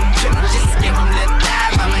 yeah, I don't trip. Just give him little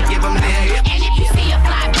time, I'ma give him little. And if you see a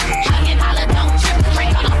fly, hug and holler, don't trip.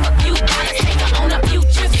 Break her off a few dollars, take her on a few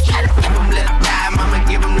trips. Give him little time, I'ma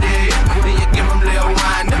give him little. Then you give him little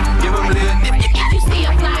wine, give him little dip. If you see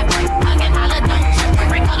a fly, hug and holler, don't trip.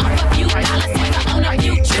 Break her off a few dollars, take her on a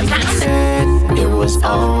few trips. Said it was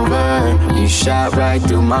over, you shot right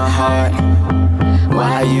through my heart.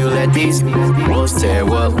 Why you let these wolves tear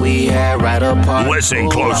what we had right apart? Listen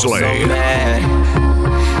closely. I was so mad.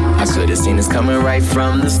 I could have seen this coming right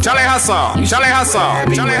from the start. Charlie Hustle, Charlie Hustle,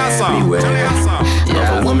 Charlie Hustle, Charlie Hustle.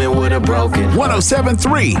 Yeah, a woman with a broken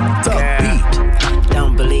 107.3 The Beat.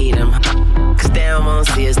 Don't believe them, cause they don't wanna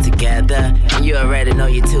see us together. And you already know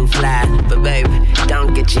you're too fly. But baby,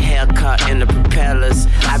 don't get your hair caught in the propellers.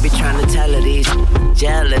 I be trying to tell her these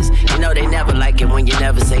jealous. You know they never like it when you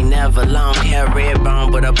never say never. Long hair, red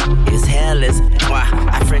bone, but up is hairless. Why?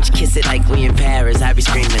 I French kiss it like we in Paris. I be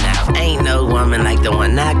screaming out, ain't no woman like the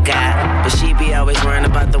one I got. But she be always worrying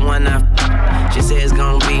about the one I. She say it's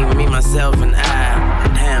gonna be me, myself, and I.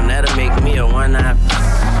 Damn, that'll make me a one-eye.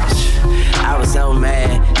 I was so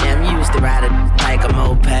mad. Damn, you used to ride it like a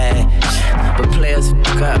moped. But players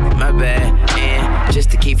fuck up, my bad. And just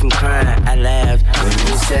to keep from crying, I laughed when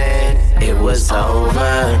you said it was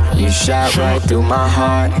over. You shot right through my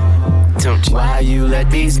heart. Why you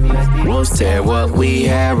let these wolves tear what we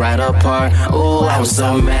had right apart? Ooh, I was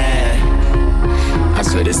so mad. I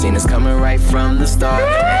could have seen this coming right from the start.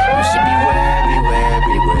 You should beware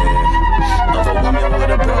of a woman with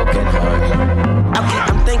a broken heart. Okay,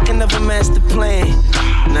 I'm thinking of a master plan.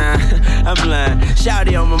 Nah, I'm blind. Shout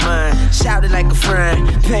it on my mind. Shout it like a frying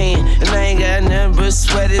pan. And I ain't got nothing but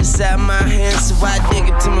sweat inside my hands. So I dig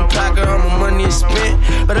it to my pocket, all my money is spent.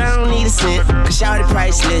 But I don't need a cent, cause shout it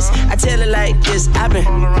priceless. I tell it like this, I've been.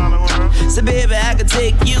 So baby, I could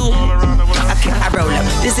take you. Okay, I roll up.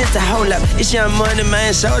 This is the hold up. It's Young Money,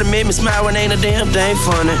 man. Shout it made me smile when ain't a damn thing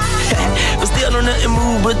funny. But still don't nothing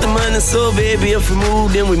move but the money. So baby, if we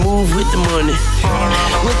move, then we move with the money.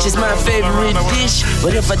 Which is my favorite dish.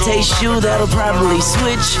 But if I taste you, that'll probably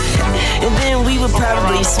switch. And then we would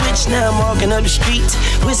probably switch. Now I'm walking up the street,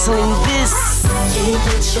 whistling this. Can't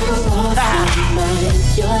get you off my mind.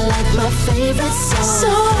 You're like my favorite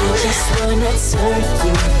song. Just wanna turn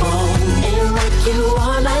you on and rock you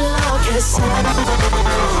all night long. 'Cause I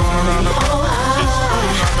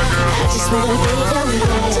just wanna be your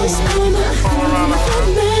man. Just wanna be your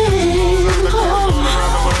man.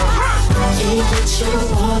 Can't get you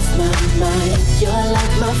off my mind. You're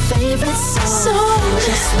like my favorite song.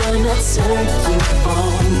 Just wanna turn you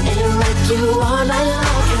on and rock you all night long.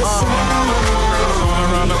 'Cause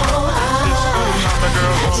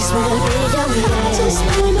I just wanna be your man. Just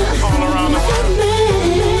wanna be your man.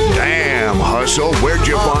 Damn, Hustle, where'd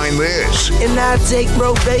you find this? And I take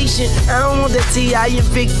probation. I don't want that T.I.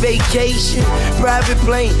 and big vacation. Private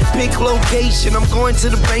plane, pick location. I'm going to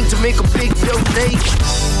the bank to make a big donation.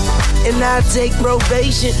 And I take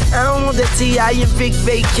probation. I don't want that T.I. and big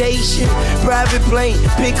vacation. Private plane,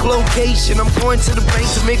 pick location. I'm going to the bank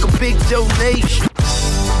to make a big donation.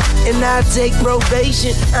 And I take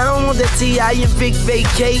probation. I don't want that T.I. and big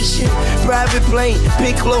vacation. Private plane,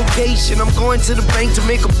 pick location. I'm going to the bank to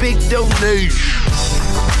make a big donation.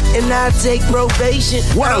 And I take probation.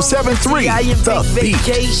 107.3 The Beat.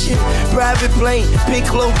 Vacation. Private plane,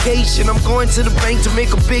 pick location. I'm going to the bank to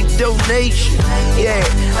make a big donation. Yeah,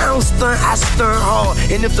 I don't stunt, I stunt hard.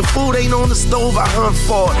 And if the food ain't on the stove, I hunt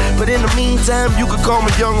for it. But in the meantime, you could call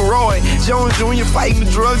me Young Roy Jones Jr. fighting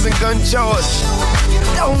the drugs and gun charge.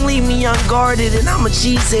 Don't leave me unguarded, and I'm a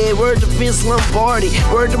cheesehead. Word to Vince Lombardi.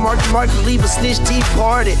 Word to Mark leave a snitch tea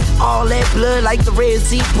party. All that blood like the Red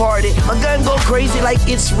Sea party. My gun go crazy like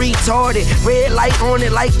it's retarded. Red light on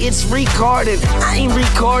it like it's recorded. I ain't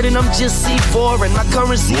recording, I'm just C4ing. My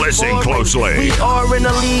currency Listen foreign. closely. We are in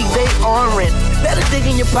a league they aren't. Better dig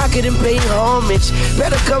in your pocket and pay homage.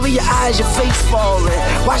 Better cover your eyes, your face falling.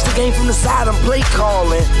 Watch the game from the side, I'm play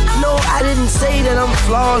calling. No, I didn't say that I'm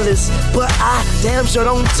flawless, but I damn sure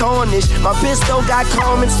don't tarnish. My pistol got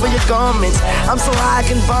comments for your garments. I'm so high I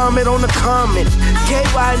can vomit on the comment.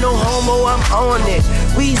 KY no homo, I'm on it.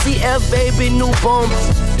 Wrvz F baby, new bomb.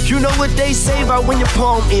 You know what they say about when your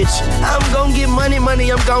palm itch. I'm gon' get money,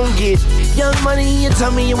 I'm gon' get. Young money in your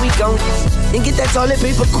tummy and we gon' and get that toilet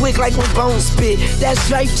paper quick like when bones spit. That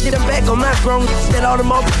stripe shit, I'm back on my throne. That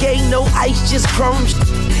Audemars Piguet, no ice, just chrome.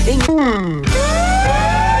 And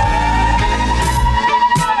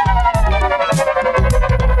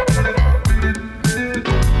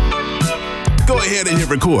Go ahead and hit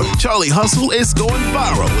record. Charlie Hustle is going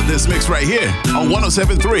viral with this mix right here on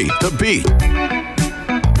 107.3 The Beat.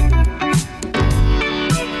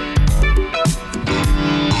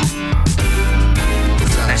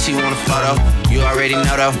 Now she want a photo, you already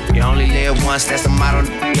know though. You only live once, that's the motto.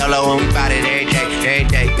 YOLO, and we bout it every day, every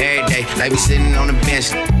day, every day. Like we sitting on the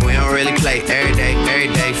bench, we don't really play every day, every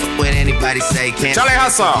day. What anybody say, can't Charlie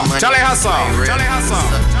Hustle, Charlie Hustle, Charlie Hustle.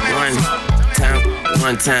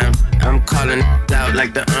 One time, I'm calling out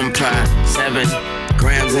like the umpire. 7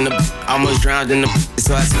 grams in the, almost drowned in the,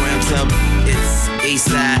 so I swam up. It's east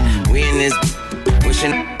side, we in this,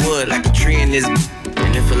 wishing wood like a tree in this.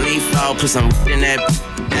 And if a leaf fall, put some in that.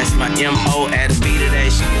 That's my M.O. at the beat of that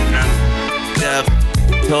shit. I'm up,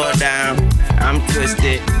 tore down, I'm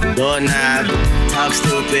twisted, doorknob, talk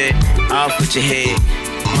stupid, off with your head.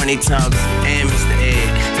 Money talks and Mr. Ed.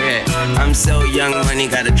 Yeah. I'm so young, money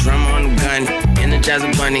got a drum on the gun. Energize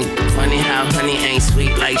a bunny. Funny how honey ain't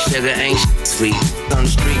sweet like sugar ain't sweet. On the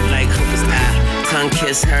street like hookers eye. Tongue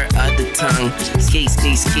kiss her other tongue. Ski,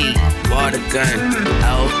 ski, ski. Water gun.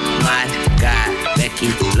 Oh my God. Becky,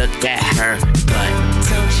 look at her butt.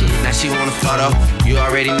 Now she want a photo. You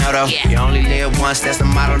already know though. You only live once, that's the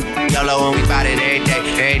motto. YOLO, and we bout it every day,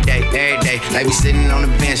 every day, every day. Like we sitting on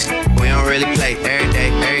the bench, we don't really play every day,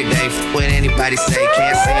 every day. What anybody say,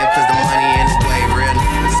 can't see it cause the money in the way, real.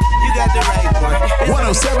 you got the right one.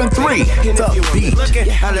 107.3 The Beat.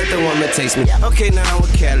 I let the woman taste me. Okay, now I'm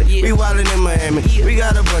with Cali. We wildin' in Miami. We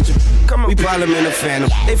got a bunch of. We problem in the Phantom.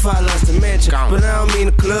 They follow us to mansion, but I don't mean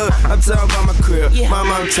the club. I'm talking about my crib. My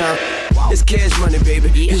mom time. It's cash money, baby.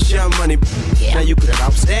 It's young money. Now you could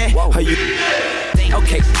upstand. Are you?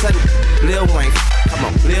 Okay, tell me, Lil Wayne. Come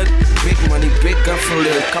on, Lil, big money, big gun for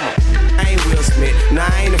Lil. Come on. I ain't Will Smith, nah,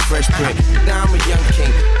 I ain't a Fresh Prince. Now I'm a young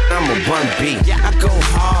king, I'm a Bun B. I go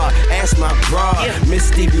hard, ask my bra. Miss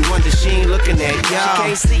Stevie Wonder, she ain't looking at y'all.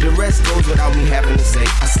 The rest goes without me having to say.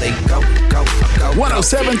 I say go, go, go.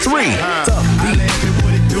 107.3 The Beat.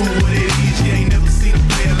 What it do, what it is, you ain't never seen a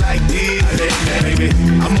player like this. Baby,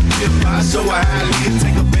 I'm a pimp, I show her how I live.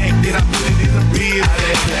 Take a back, then I put it in a bill.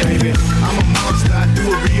 Baby, I'm a monster, I do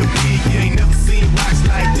it real big. You ain't never seen rocks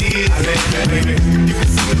like this. Baby, you can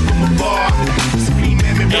see it from afar. Scream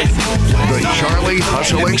at me, but The Charlie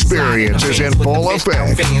Hustle Experience is in full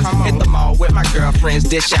effect. Hit the mall with my girlfriends,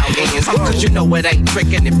 dish out ends. Cause you know it ain't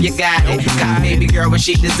trickin' if you got it. Got baby girl when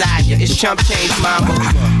she desire you. It's chump change, mama.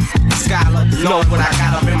 Scholar, know what I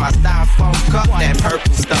got up in my styrofoam cup. That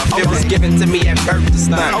purple stuff. It was given to me at birth to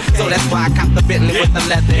stunt. So that's why I copped the Bentley with the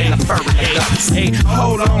leather and the fur and the ducks. Hey,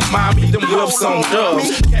 hold on, mommy, them whips on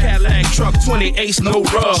dubs. Cadillac truck, 28, no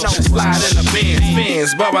rubs. Slide in the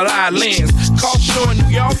Benz, bubble eye lens. Culture in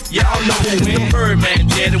New York, y'all know who win. Birdman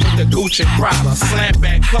jetted with the Gucci Prada. Slam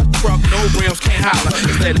back, cut truck, no rims, can't holler.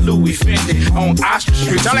 It's that Louis Fendi on Ostrich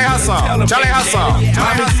Street. Charlie Hustle, Charlie Hustle,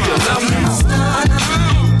 Mommy, you love me.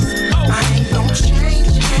 I ain't gon'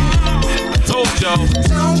 change it. I told y'all.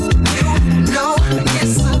 Don't you know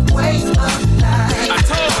it's a way of life? I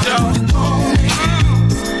told y'all.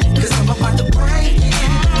 Cause I'm about to break it.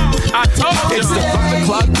 I told y'all. It's the 5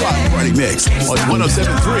 o'clock block party mix on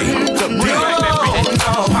 107.3 The Beat.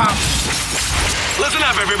 Listen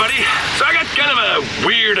up, everybody. So I got kind of a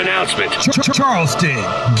weird announcement. Charleston,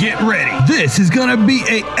 get ready. This is gonna be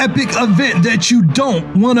an epic event that you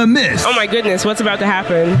don't want to miss. Oh my goodness, what's about to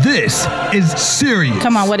happen? This is serious.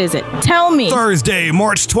 Come on, what is it? Tell me. Thursday,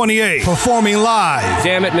 March 28th, performing live.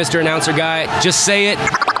 Damn it, Mr. Announcer Guy. Just say it.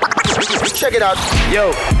 Check it out.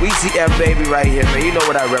 Yo, WCF baby right here, man. You know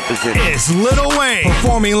what I represent. It's Lil Wayne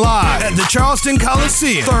performing live at the Charleston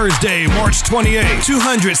Coliseum. Thursday, March 28th,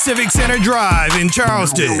 200 Civic Center Drive in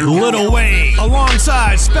Charleston. Lil Wayne,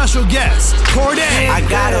 alongside special guest, Corday. I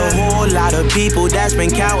got a whole lot of people that's been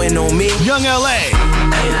counting on me. Young LA.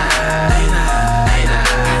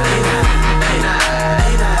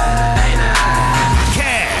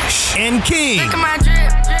 Cash and King. Look at my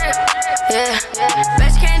drip, yeah.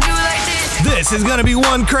 Best can't do like this. This is gonna be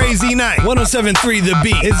one crazy night. 107.3 The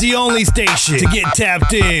Beat is the only station to get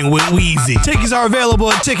tapped in with Wrvz. Tickets are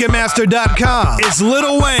available at Ticketmaster.com. It's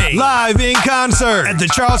Lil Wayne live in concert at the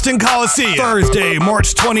Charleston Coliseum. Thursday,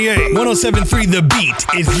 March 28th. 107.3 The Beat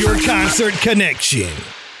is your concert connection.